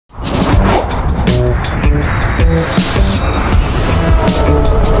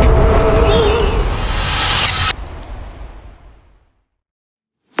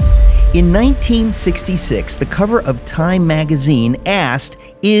In 1966, the cover of Time magazine asked,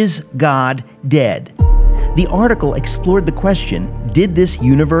 "Is God dead?" The article explored the question, did this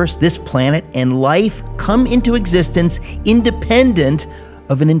universe, this planet, and life come into existence independent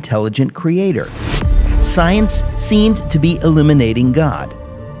of an intelligent creator? Science seemed to be eliminating God.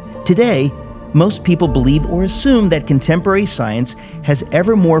 Today, most people believe or assume that contemporary science has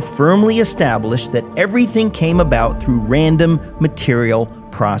ever more firmly established that everything came about through random material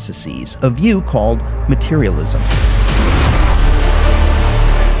processes, a view called materialism.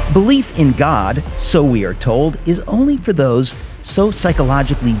 Belief in God, so we are told, is only for those so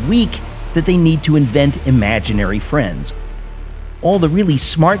psychologically weak that they need to invent imaginary friends. All the really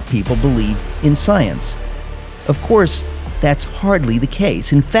smart people believe in science. Of course, that's hardly the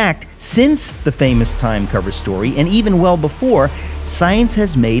case. In fact, since the famous Time cover story, and even well before, science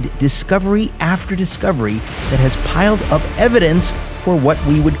has made discovery after discovery that has piled up evidence for what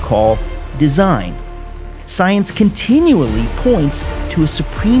we would call design. Science continually points to a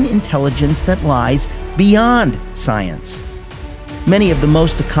supreme intelligence that lies beyond science. Many of the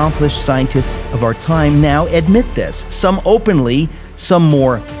most accomplished scientists of our time now admit this, some openly, some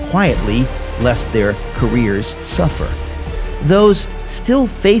more quietly, lest their careers suffer. Those still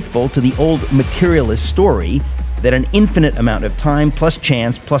faithful to the old materialist story that an infinite amount of time plus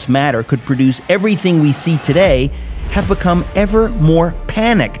chance plus matter could produce everything we see today have become ever more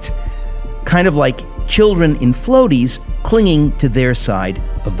panicked, kind of like children in floaties clinging to their side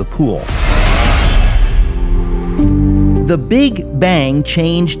of the pool. The Big Bang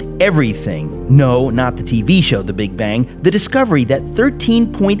changed everything. No, not the TV show The Big Bang. The discovery that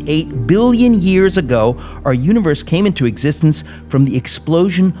 13.8 billion years ago, our universe came into existence from the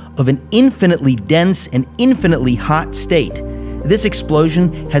explosion of an infinitely dense and infinitely hot state. This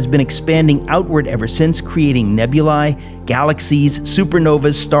explosion has been expanding outward ever since, creating nebulae, galaxies,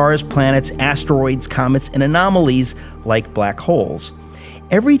 supernovas, stars, planets, asteroids, comets, and anomalies like black holes.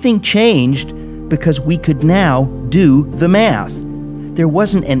 Everything changed because we could now do the math. There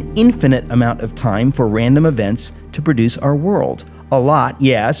wasn't an infinite amount of time for random events to produce our world. A lot,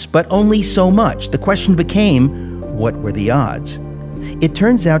 yes, but only so much. The question became, what were the odds? It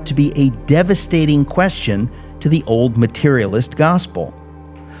turns out to be a devastating question to the old materialist gospel.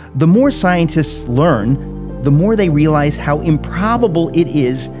 The more scientists learn, the more they realize how improbable it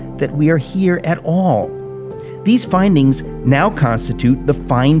is that we are here at all. These findings now constitute the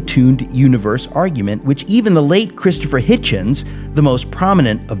fine-tuned universe argument, which even the late Christopher Hitchens, the most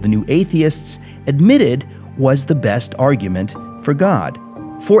prominent of the new atheists, admitted was the best argument for God.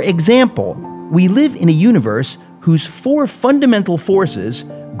 For example, we live in a universe whose four fundamental forces,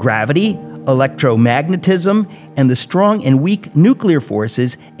 gravity, electromagnetism, and the strong and weak nuclear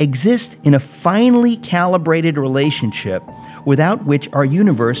forces, exist in a finely calibrated relationship without which our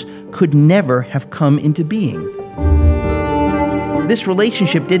universe could never have come into being. This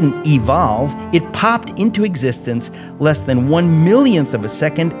relationship didn't evolve, it popped into existence less than 1/1,000,000th of a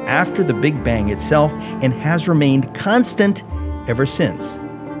second after the Big Bang itself and has remained constant ever since.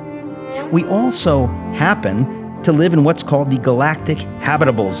 We also happen to live in what's called the galactic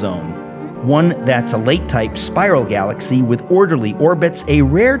habitable zone, one that's a late-type spiral galaxy with orderly orbits, a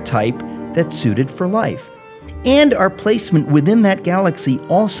rare type that's suited for life. And our placement within that galaxy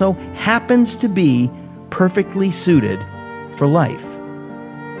also happens to be perfectly suited for life.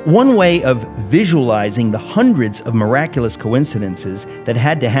 One way of visualizing the hundreds of miraculous coincidences that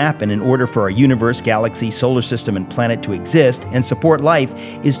had to happen in order for our universe, galaxy, solar system, and planet to exist and support life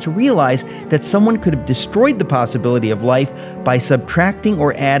is to realize that someone could have destroyed the possibility of life by subtracting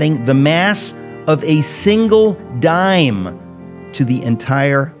or adding the mass of a single dime to the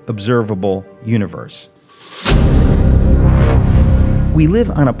entire observable universe. We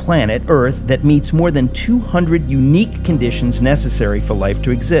live on a planet, Earth, that meets more than 200 unique conditions necessary for life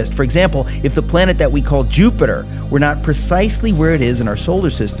to exist. For example, if the planet that we call Jupiter were not precisely where it is in our solar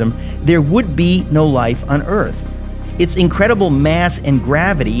system, there would be no life on Earth. Its incredible mass and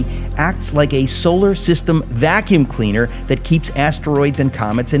gravity acts like a solar system vacuum cleaner that keeps asteroids and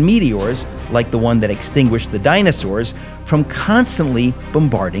comets and meteors, like the one that extinguished the dinosaurs, from constantly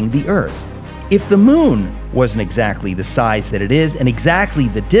bombarding the Earth. If the moon wasn't exactly the size that it is and exactly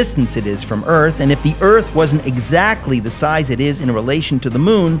the distance it is from Earth, and if the Earth wasn't exactly the size it is in relation to the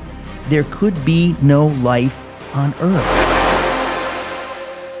moon, there could be no life on Earth.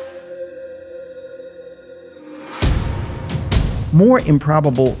 More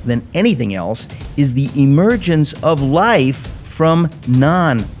improbable than anything else is the emergence of life from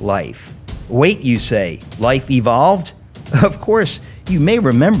non-life. Wait, you say, life evolved? Of course, you may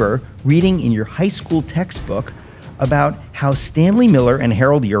remember reading in your high school textbook about how Stanley Miller and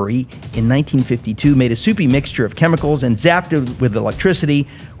Harold Urey in 1952 made a soupy mixture of chemicals and zapped it with electricity,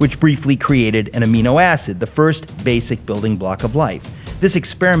 which briefly created an amino acid, the first basic building block of life. This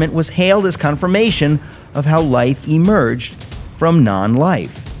experiment was hailed as confirmation of how life emerged from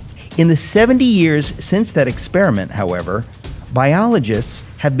non-life. In the 70 years since that experiment, however, biologists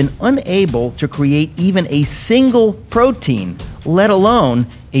have been unable to create even a single protein, let alone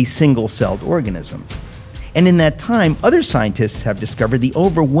a single-celled organism. And in that time, other scientists have discovered the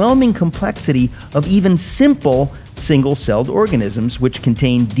overwhelming complexity of even simple single-celled organisms, which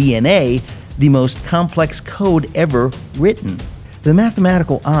contain DNA, the most complex code ever written. The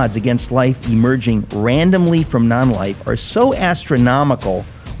mathematical odds against life emerging randomly from non-life are so astronomical,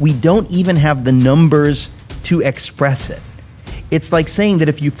 we don't even have the numbers to express it. It's like saying that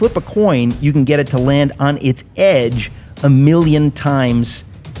if you flip a coin, you can get it to land on its edge 1,000,000 times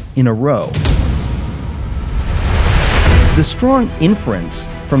in a row. The strong inference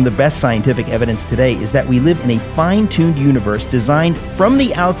from the best scientific evidence today is that we live in a fine-tuned universe designed from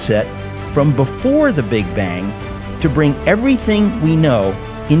the outset, from before the Big Bang, to bring everything we know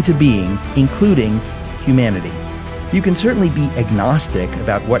into being, including humanity. You can certainly be agnostic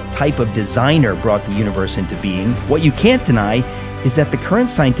about what type of designer brought the universe into being. What you can't deny is that the current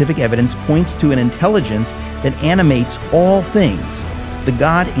scientific evidence points to an intelligence that animates all things, the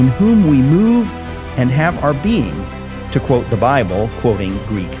God in whom we move and have our being, to quote the Bible, quoting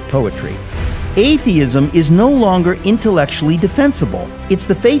Greek poetry. Atheism is no longer intellectually defensible. It's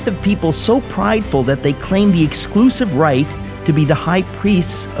the faith of people so prideful that they claim the exclusive right to be the high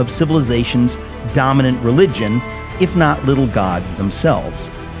priests of civilization's dominant religion, if not little gods themselves.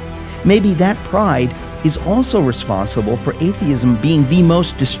 Maybe that pride is also responsible for atheism being the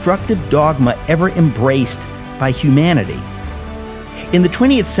most destructive dogma ever embraced by humanity. In the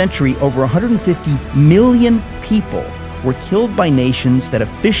 20th century, over 150 million people were killed by nations that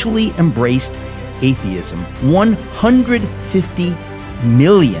officially embraced atheism. 150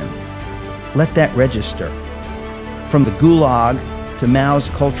 million. Let that register. From the Gulag to Mao's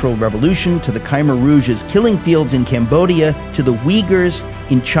Cultural Revolution to the Khmer Rouge's killing fields in Cambodia to the Uyghurs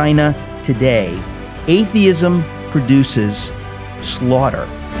in China today, atheism produces slaughter.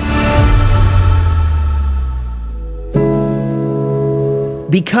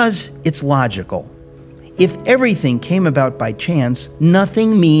 Because it's logical. If everything came about by chance,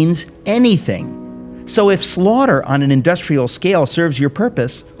 nothing means anything. So if slaughter on an industrial scale serves your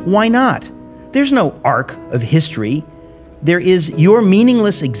purpose, why not? There's no arc of history. There is your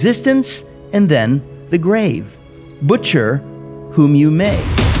meaningless existence and then the grave. Butcher whom you may.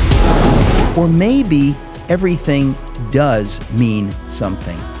 Or maybe everything does mean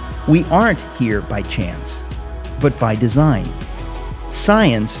something. We aren't here by chance, but by design.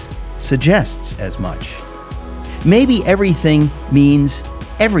 Science suggests as much. Maybe everything means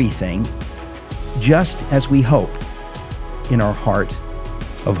everything, just as we hope in our heart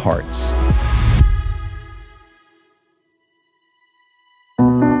of hearts.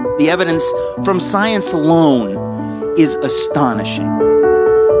 The evidence from science alone is astonishing.